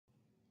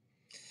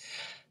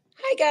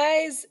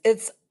guys.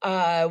 It's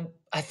I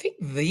think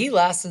the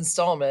last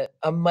installment.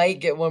 I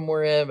might get one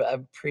more in, but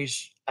I'm pretty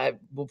sure I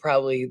will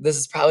probably this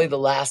is probably the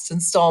last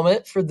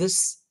installment for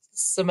this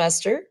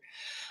semester.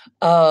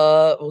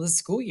 This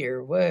school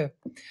year. Whoa.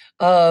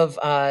 Of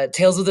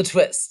Tales with a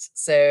Twist.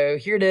 So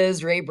here it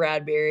is, Ray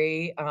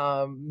Bradbury.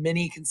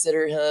 Many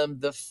consider him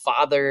the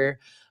father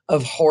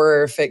of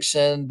horror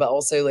fiction, but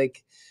also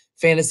like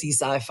fantasy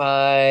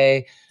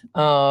sci-fi.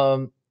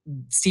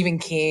 Stephen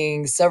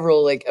King,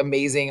 several like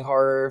amazing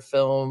horror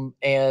film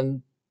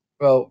and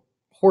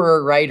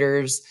horror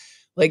writers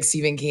like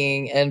Stephen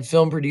King and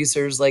film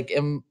producers like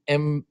I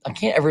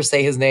can't ever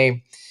say his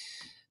name.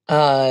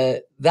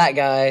 That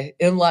guy,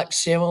 M.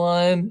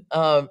 Shyamalan.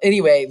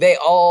 Anyway, they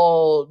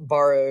all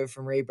borrow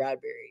from Ray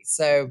Bradbury.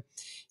 So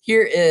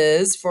here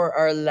is for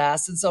our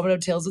last installment of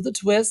Tales with a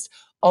Twist,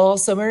 All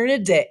Summer in a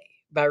Day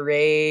by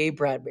Ray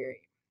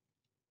Bradbury.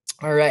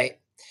 All right.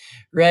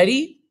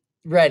 Ready?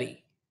 Ready.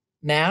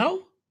 Now?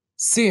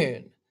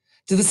 Soon.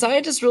 Do the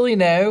scientists really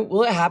know?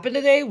 Will it happen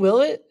today? Will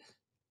it?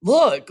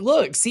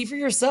 Look, see for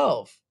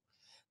yourself.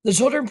 The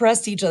children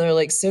pressed each other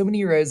like so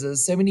many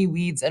roses, so many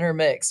weeds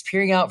intermixed,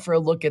 peering out for a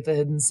look at the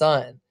hidden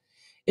sun.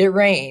 It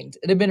rained.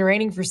 It had been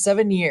raining for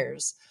 7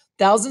 years.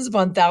 Thousands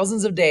upon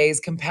thousands of days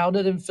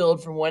compounded and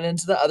filled from one end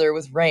to the other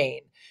with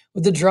rain,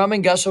 with the drum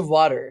and gush of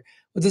water,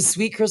 with the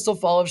sweet crystal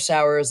fall of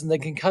showers and the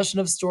concussion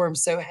of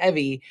storms so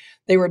heavy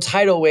they were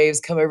tidal waves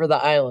come over the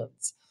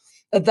islands.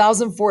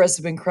 1,000 forests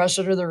had been crushed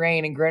under the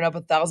rain and grown up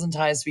 1,000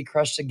 times to be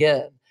crushed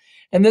again.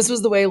 And this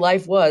was the way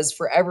life was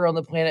forever on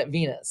the planet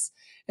Venus.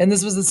 And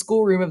this was the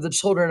schoolroom of the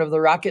children of the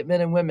rocket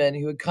men and women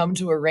who had come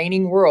to a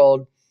raining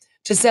world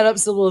to set up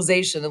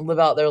civilization and live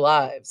out their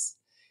lives.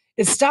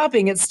 It's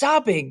stopping, it's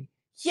stopping.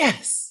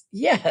 Yes,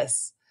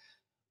 yes.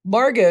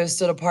 Margot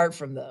stood apart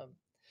from them,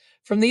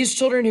 from these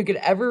children who could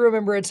ever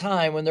remember a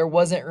time when there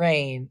wasn't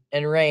rain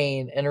and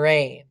rain and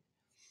rain.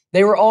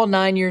 They were all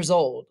 9 years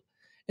old.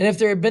 And if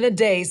there had been a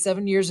day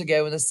 7 years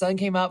ago when the sun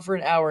came out for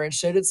an hour and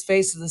showed its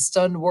face to the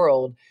stunned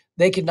world,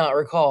 they could not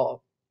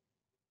recall.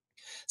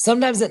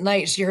 Sometimes at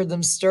night she heard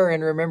them stir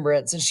in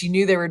remembrance, and she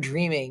knew they were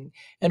dreaming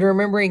and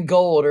remembering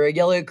gold or a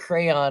yellow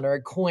crayon or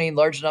a coin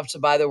large enough to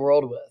buy the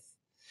world with.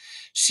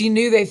 She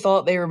knew they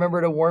thought they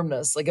remembered a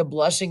warmness, like a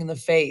blushing in the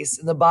face,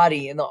 in the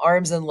body, in the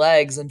arms and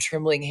legs, and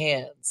trembling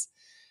hands.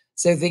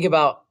 So think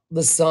about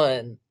the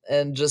sun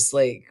and just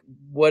like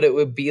what it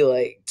would be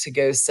like to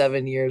go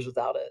 7 years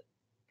without it,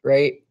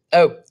 right?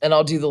 Oh, and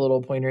I'll do the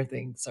little pointer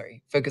thing.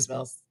 Sorry, focus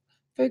mouse.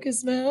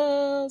 Focus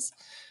mouse.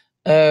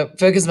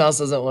 Focus mouse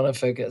doesn't want to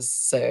focus,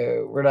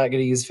 so we're not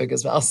going to use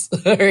focus mouse.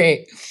 All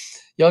right.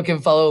 Y'all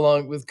can follow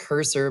along with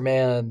cursor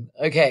man.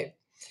 Okay.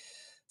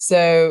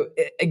 So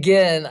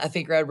again, I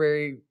think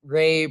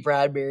Ray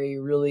Bradbury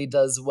really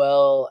does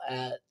well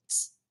at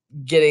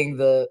getting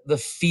the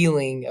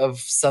feeling of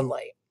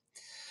sunlight.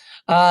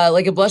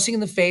 Like a blushing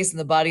in the face and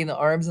the body and the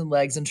arms and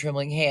legs and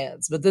trembling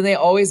hands. But then they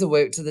always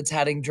awoke to the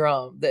tatting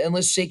drum, the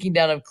endless shaking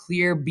down of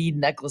clear bead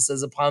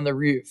necklaces upon the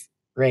roof.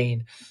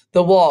 Rain.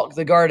 The walk,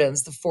 the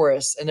gardens, the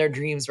forests, and their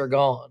dreams were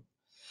gone.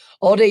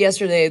 All day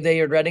yesterday, they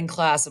had read in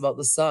class about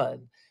the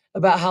sun,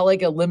 about how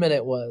like a lemon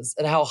it was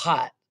and how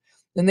hot.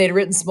 Then they had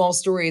written small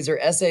stories or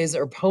essays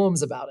or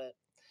poems about it.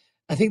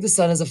 I think the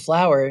sun is a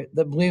flower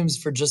that blooms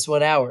for just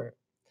 1 hour.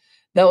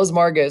 That was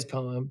Margot's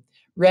poem,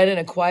 read in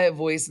a quiet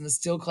voice in the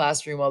still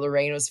classroom while the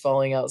rain was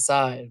falling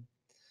outside.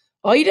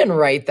 Oh, you didn't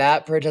write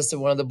that, protested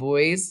one of the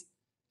boys.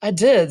 I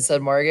did,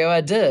 said Margot, I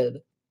did.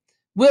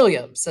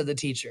 William, said the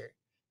teacher.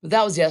 But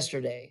that was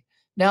yesterday.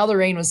 Now the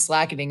rain was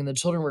slackening and the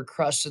children were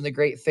crushed in the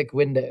great thick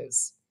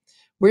windows.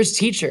 Where's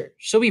teacher?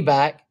 She'll be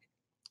back.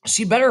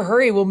 She better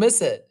hurry, we'll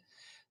miss it.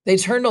 They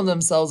turned on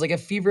themselves like a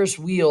feverish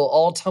wheel,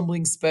 all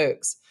tumbling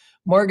spokes.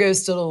 Margot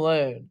stood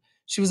alone.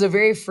 She was a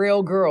very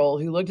frail girl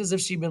who looked as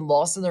if she'd been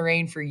lost in the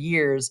rain for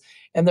years,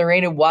 and the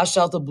rain had washed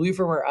out the blue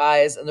from her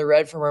eyes and the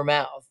red from her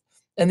mouth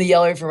and the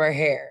yellow from her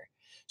hair.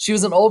 She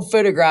was an old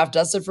photograph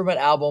dusted from an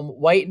album,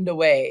 whitened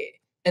away,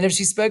 and if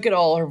she spoke at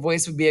all, her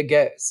voice would be a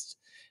ghost.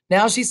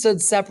 Now she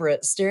stood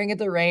separate, staring at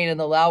the rain and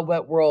the loud,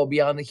 wet world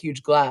beyond the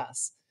huge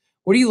glass.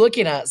 What are you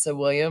looking at? Said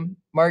William.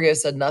 Margot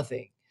said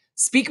nothing.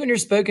 Speak when you're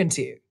spoken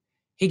to.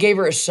 He gave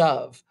her a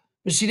shove,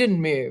 but she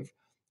didn't move.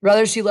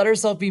 Rather, she let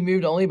herself be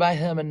moved only by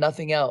him and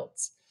nothing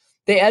else.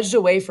 They edged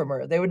away from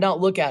her. They would not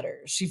look at her.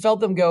 She felt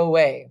them go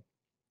away.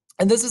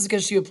 And this was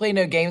because she would play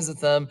no games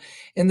with them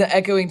in the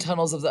echoing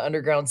tunnels of the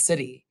underground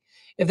city.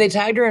 If they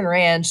tagged her and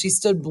ran, she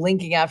stood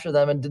blinking after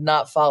them and did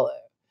not follow.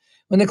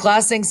 When the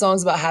class sang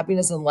songs about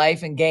happiness and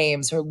life and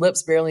games, her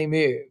lips barely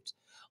moved.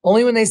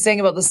 Only when they sang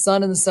about the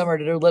sun and the summer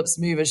did her lips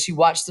move as she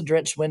watched the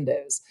drenched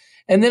windows.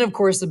 And then, of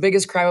course, the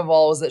biggest crime of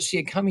all was that she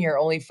had come here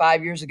only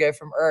 5 years ago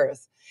from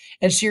Earth.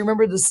 And she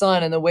remembered the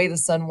sun and the way the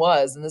sun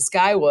was and the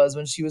sky was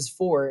when she was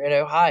 4 in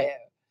Ohio.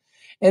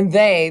 And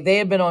they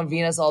had been on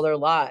Venus all their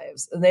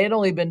lives. And they had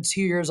only been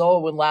 2 years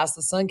old when last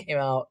the sun came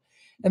out.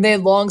 And they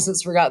had long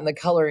since forgotten the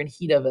color and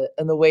heat of it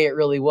and the way it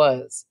really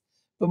was.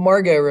 But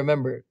Margot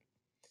remembered.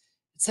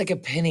 It's like a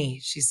penny,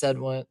 she said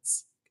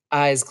once,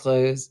 eyes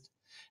closed.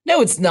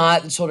 No, it's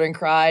not, the children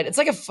cried. It's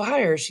like a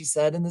fire, she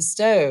said, in the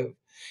stove.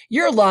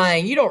 You're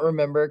lying. You don't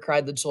remember,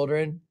 cried the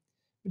children.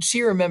 But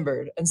she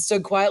remembered and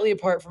stood quietly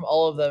apart from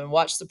all of them and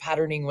watched the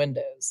patterning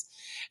windows.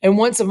 And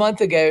once a month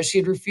ago, she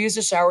had refused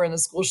to shower in the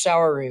school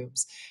shower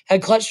rooms,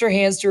 had clutched her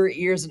hands to her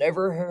ears and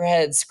over her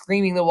head,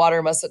 screaming the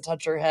water mustn't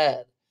touch her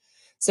head.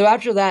 So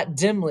after that,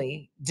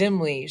 dimly,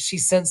 she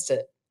sensed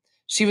it.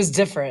 She was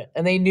different,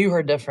 and they knew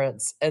her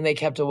difference, and they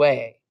kept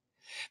away.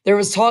 There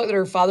was talk that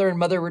her father and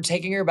mother were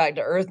taking her back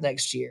to Earth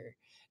next year.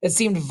 It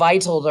seemed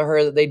vital to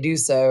her that they do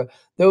so,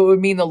 though it would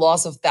mean the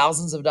loss of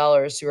thousands of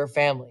dollars to her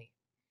family.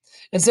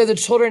 And so the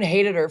children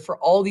hated her for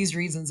all these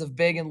reasons of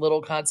big and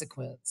little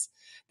consequence.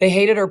 They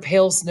hated her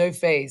pale snow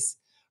face,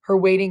 her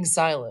waiting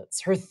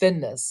silence, her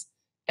thinness,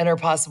 and her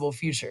possible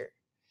future.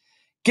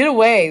 Get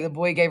away, the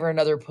boy gave her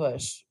another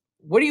push.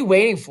 What are you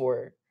waiting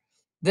for?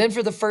 Then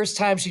for the first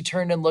time, she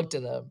turned and looked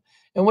at him,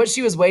 and what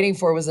she was waiting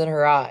for was in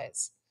her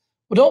eyes.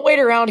 Well, don't wait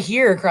around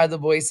here, cried the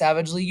boy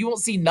savagely. You won't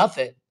see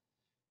nothing.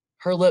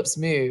 Her lips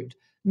moved.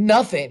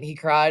 Nothing, he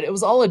cried. It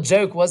was all a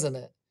joke, wasn't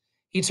it?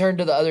 He turned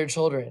to the other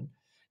children.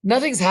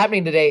 Nothing's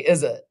happening today,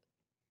 is it?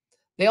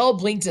 They all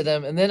blinked at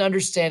him and then,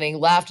 understanding,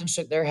 laughed and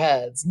shook their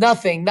heads.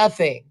 Nothing,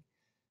 nothing.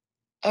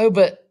 Oh,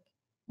 but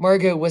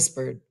Margot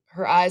whispered,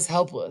 her eyes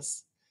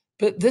helpless.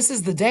 But this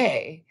is the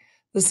day.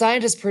 The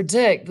scientists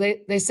predict.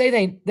 They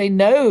say they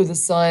know the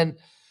sun.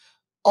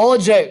 All a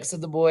joke, said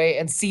the boy,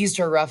 and seized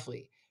her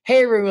roughly.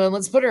 Hey, everyone,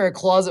 let's put her in a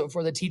closet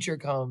before the teacher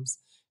comes.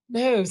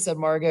 No, said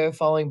Margot,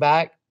 falling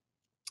back.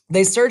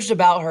 They surged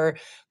about her,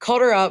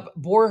 caught her up,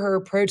 bore her,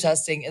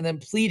 protesting, and then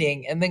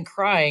pleading, and then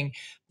crying,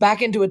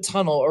 back into a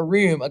tunnel, a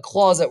room, a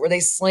closet, where they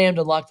slammed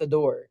and locked the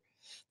door.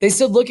 They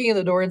stood looking at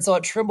the door and saw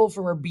it tremble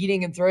from her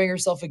beating and throwing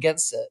herself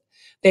against it.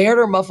 They heard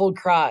her muffled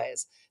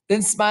cries.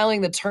 Then,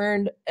 smiling, they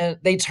turned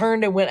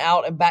and went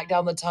out and back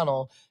down the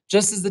tunnel,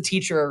 just as the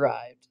teacher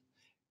arrived.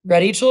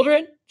 Ready,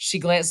 children? She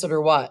glanced at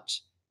her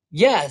watch.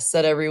 Yes,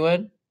 said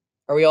everyone.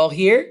 Are we all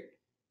here?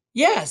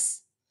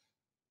 Yes.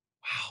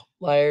 Wow,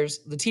 liars.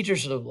 The teacher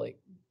should have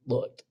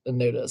looked and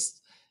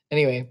noticed.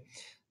 Anyway,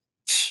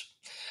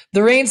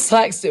 the rain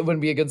slacked. It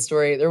wouldn't be a good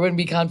story. There wouldn't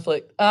be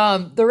conflict.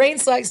 The rain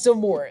slacked still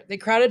more. They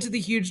crowded to the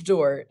huge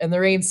door, and the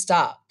rain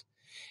stopped.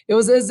 It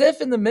was as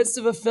if in the midst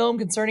of a film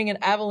concerning an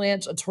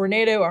avalanche, a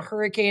tornado, a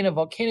hurricane, a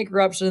volcanic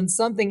eruption,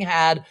 something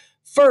had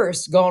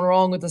first gone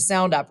wrong with the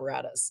sound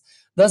apparatus,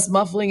 thus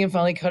muffling and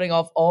finally cutting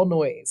off all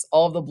noise,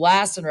 all of the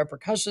blasts and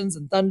repercussions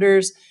and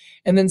thunders,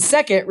 and then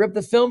second, ripped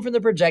the film from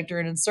the projector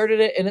and inserted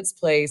it in its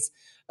place,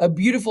 a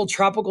beautiful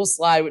tropical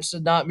slide which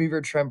did not move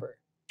or tremor.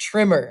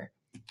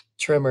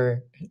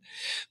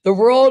 The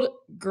world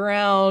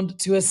ground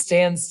to a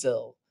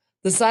standstill.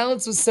 The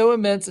silence was so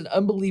immense and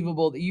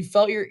unbelievable that you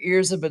felt your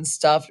ears had been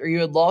stuffed or you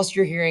had lost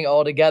your hearing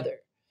altogether.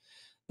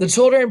 The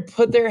children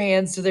put their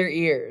hands to their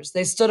ears.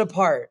 They stood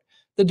apart.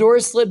 The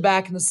doors slid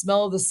back and the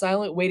smell of the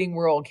silent waiting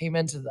world came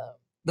into them.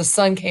 The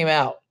sun came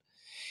out.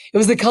 It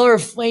was the color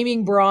of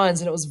flaming bronze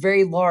and it was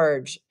very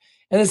large.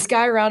 And the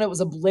sky around it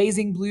was a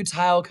blazing blue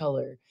tile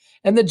color.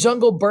 And the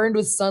jungle burned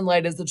with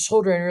sunlight as the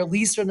children,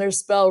 released from their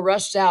spell,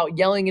 rushed out,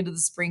 yelling into the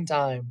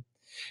springtime.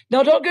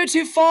 Now don't go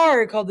too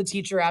far, called the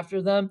teacher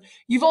after them.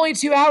 You've only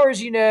 2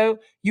 hours, you know.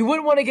 You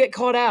wouldn't want to get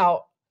caught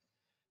out.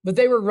 But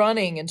they were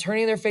running and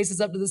turning their faces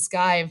up to the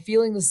sky and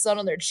feeling the sun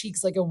on their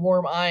cheeks like a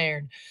warm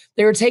iron.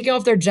 They were taking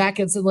off their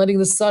jackets and letting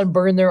the sun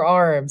burn their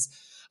arms.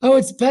 Oh,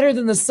 it's better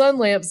than the sun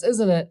lamps,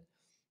 isn't it?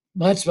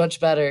 Much, much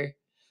better.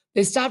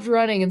 They stopped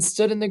running and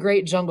stood in the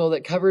great jungle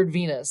that covered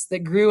Venus,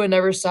 that grew and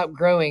never stopped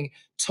growing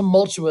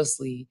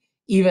tumultuously,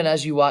 even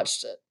as you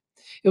watched it.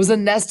 It was a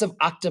nest of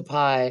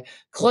octopi,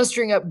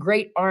 clustering up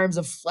great arms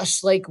of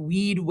flesh-like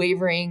weed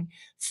wavering,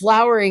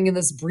 flowering in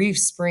this brief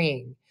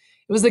spring.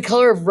 It was the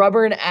color of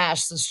rubber and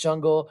ash, this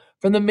jungle,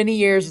 from the many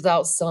years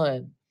without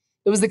sun.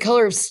 It was the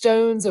color of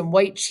stones and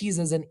white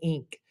cheeses and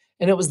ink,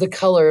 and it was the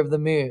color of the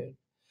moon.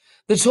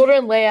 The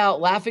children lay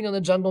out laughing on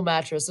the jungle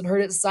mattress and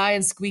heard it sigh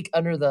and squeak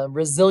under them,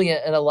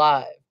 resilient and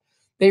alive.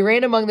 They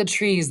ran among the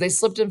trees, they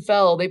slipped and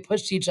fell, they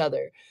pushed each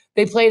other.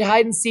 They played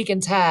hide and seek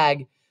and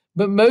tag,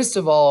 but most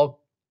of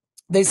all,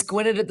 they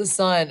squinted at the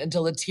sun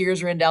until the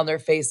tears ran down their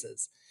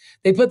faces.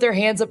 They put their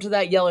hands up to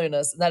that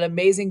yellowness and that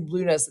amazing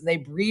blueness, and they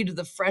breathed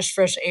the fresh,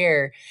 fresh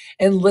air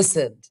and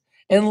listened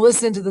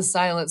to the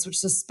silence which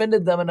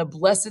suspended them in a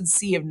blessed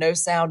sea of no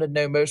sound and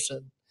no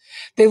motion.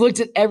 They looked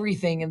at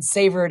everything and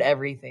savored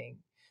everything.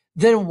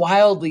 Then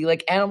wildly,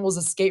 like animals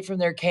escaped from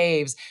their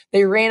caves,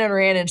 they ran and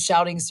ran in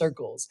shouting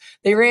circles.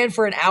 They ran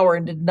for an hour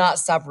and did not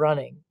stop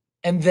running.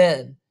 And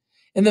then,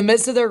 in the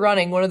midst of their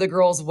running, one of the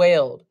girls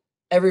wailed.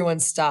 Everyone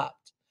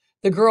stopped.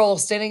 The girl,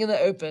 standing in the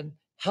open,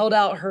 held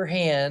out her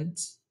hand.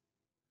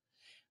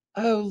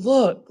 Oh,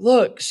 look,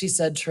 look, she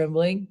said,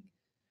 trembling.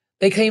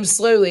 They came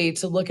slowly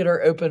to look at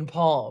her open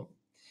palm.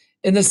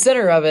 In the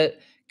center of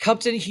it,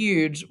 cupped and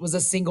huge, was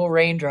a single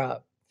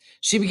raindrop.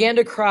 She began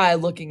to cry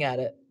looking at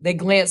it. They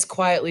glanced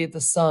quietly at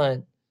the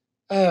sun.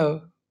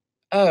 Oh,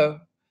 oh.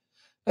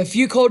 A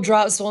few cold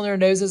drops fell on their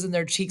noses and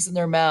their cheeks and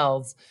their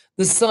mouths.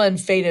 The sun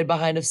faded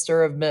behind a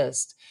stir of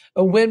mist.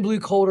 A wind blew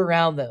cold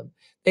around them.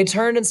 They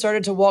turned and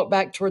started to walk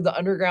back toward the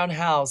underground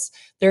house,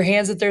 their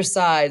hands at their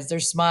sides, their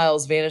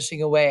smiles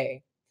vanishing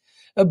away.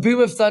 A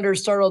boom of thunder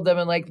startled them,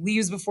 and like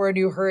leaves before a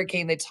new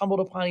hurricane, they tumbled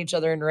upon each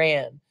other and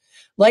ran.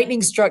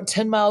 Lightning struck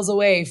 10 miles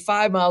away,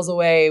 5 miles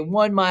away,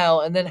 1 mile,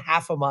 and then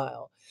half a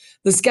mile.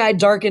 The sky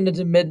darkened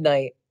into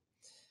midnight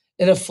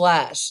in a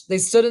flash. They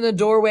stood in the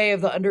doorway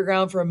of the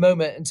underground for a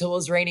moment until it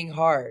was raining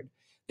hard.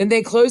 Then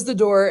they closed the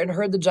door and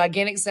heard the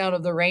gigantic sound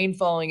of the rain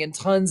falling in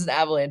tons and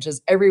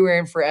avalanches everywhere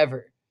and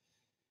forever.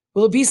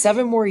 Will it be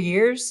 7 more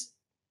years?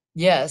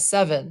 Yes,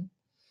 7.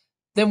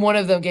 Then one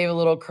of them gave a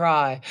little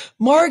cry.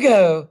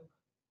 Margot!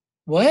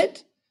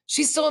 What?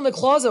 She's still in the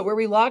closet where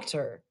we locked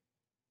her.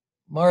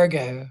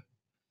 Margot.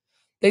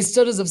 They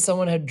stood as if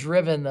someone had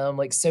driven them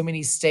like so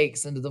many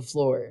stakes into the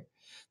floor.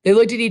 They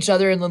looked at each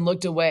other and then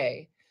looked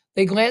away.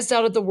 They glanced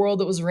out at the world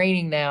that was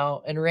raining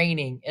now and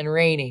raining and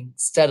raining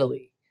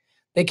steadily.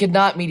 They could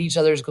not meet each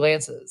other's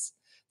glances.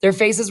 Their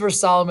faces were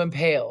solemn and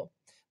pale.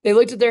 They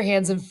looked at their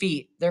hands and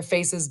feet, their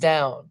faces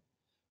down.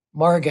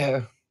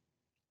 Margot.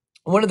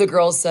 One of the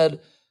girls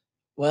said,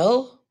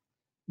 Well?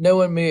 No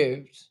one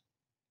moved.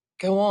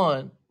 Go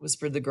on,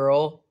 whispered the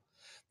girl.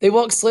 They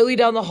walked slowly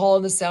down the hall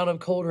in the sound of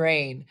cold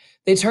rain.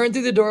 They turned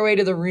through the doorway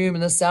to the room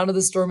in the sound of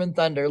the storm and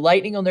thunder,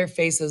 lightning on their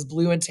faces,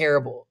 blue and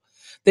terrible.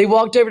 They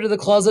walked over to the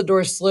closet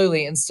door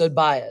slowly and stood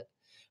by it.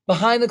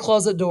 Behind the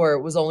closet door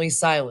was only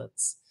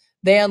silence.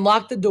 They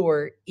unlocked the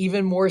door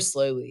even more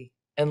slowly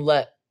and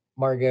let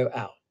Margot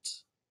out.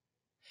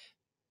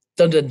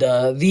 Dun, dun,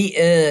 dun, the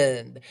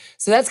end.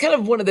 So that's kind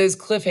of one of those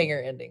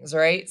cliffhanger endings,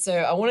 right? So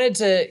I wanted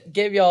to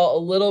give y'all a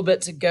little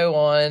bit to go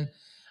on.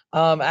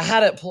 I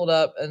had it pulled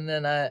up and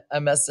then I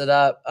messed it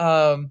up.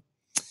 I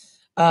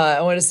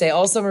want to say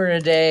all summer in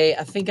a day.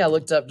 I think I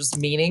looked up just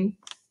meaning.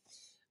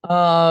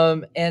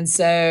 And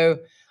so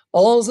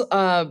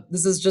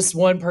this is just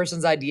one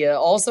person's idea.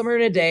 All summer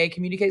in a day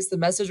communicates the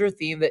message or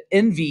theme that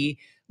envy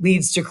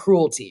leads to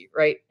cruelty,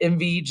 right?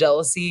 Envy,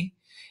 jealousy.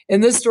 In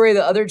this story,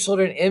 the other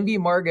children envy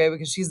Margot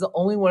because she's the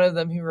only one of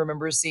them who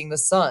remembers seeing the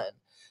sun.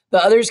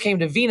 The others came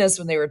to Venus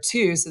when they were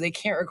 2, so they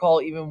can't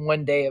recall even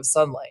one day of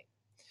sunlight.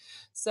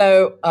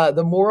 So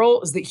the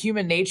moral is that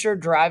human nature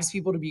drives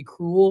people to be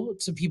cruel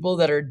to people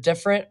that are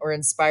different or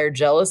inspire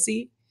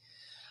jealousy.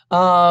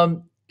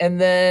 And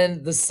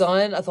then the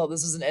sun, I thought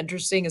this was an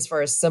interesting as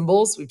far as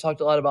symbols. We've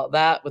talked a lot about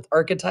that with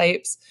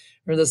archetypes,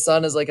 where the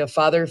sun is like a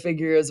father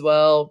figure as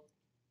well.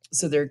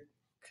 So there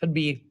could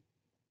be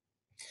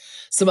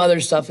some other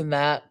stuff in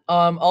that.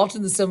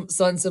 Often the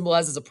sun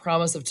symbolizes a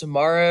promise of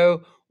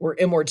tomorrow or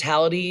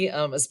immortality,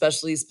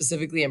 especially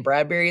specifically in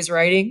Bradbury's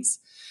writings.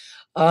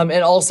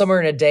 And all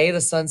summer in a day,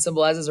 the sun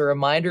symbolizes a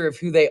reminder of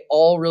who they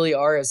all really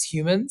are as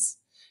humans.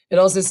 It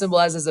also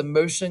symbolizes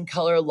emotion,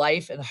 color,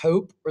 life, and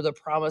hope, or the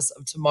promise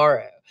of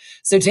tomorrow.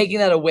 So taking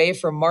that away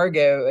from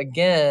Margot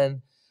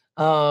again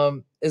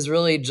is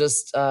really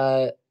just,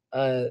 the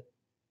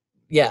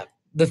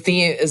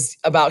theme is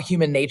about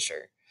human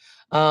nature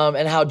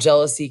and how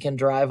jealousy can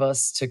drive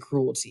us to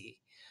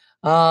cruelty.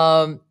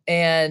 Anyway,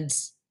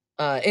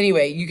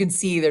 you can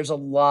see there's a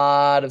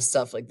lot of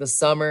stuff like the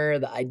summer,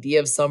 the idea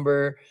of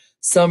summer,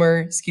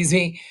 excuse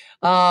me.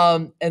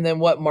 And then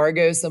what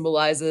Margot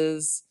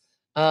symbolizes,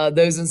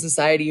 those in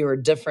society who are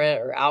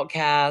different or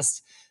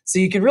outcast. So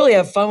you can really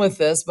have fun with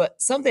this,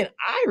 but something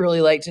I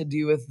really like to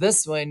do with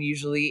this one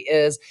usually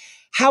is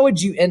how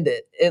would you end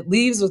it? It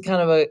leaves with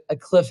kind of a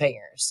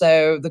cliffhanger.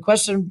 So the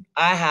question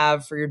I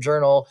have for your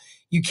journal,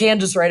 you can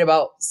just write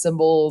about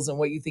symbols and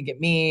what you think it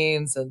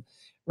means and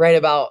write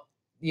about,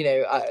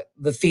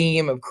 the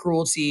theme of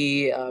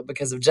cruelty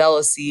because of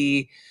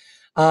jealousy.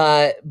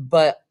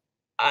 But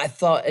I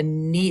thought a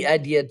neat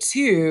idea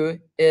too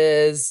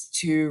is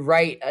to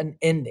write an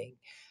ending.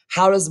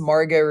 How does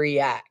Margot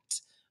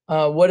react?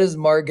 What does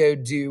Margot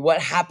do?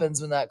 What happens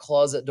when that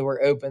closet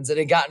door opens? It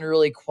had gotten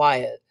really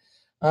quiet.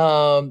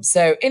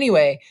 So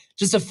anyway,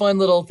 just a fun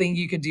little thing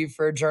you could do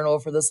for a journal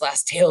for this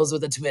last Tales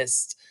with a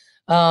Twist.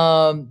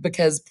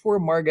 Because poor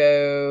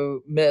Margot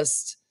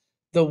missed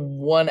the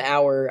 1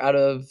 hour out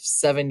of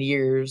 7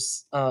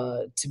 years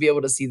to be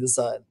able to see the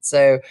sun.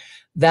 So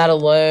that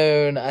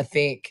alone, I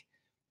think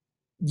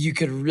you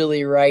could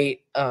really write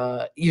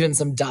even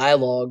some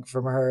dialogue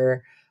from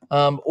her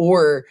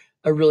or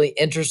a really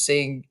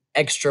interesting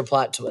extra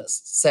plot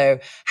twist. So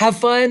have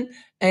fun.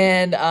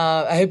 And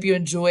I hope you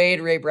enjoyed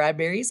Ray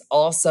Bradbury's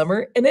All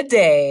Summer in a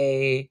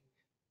Day.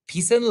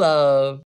 Peace and love.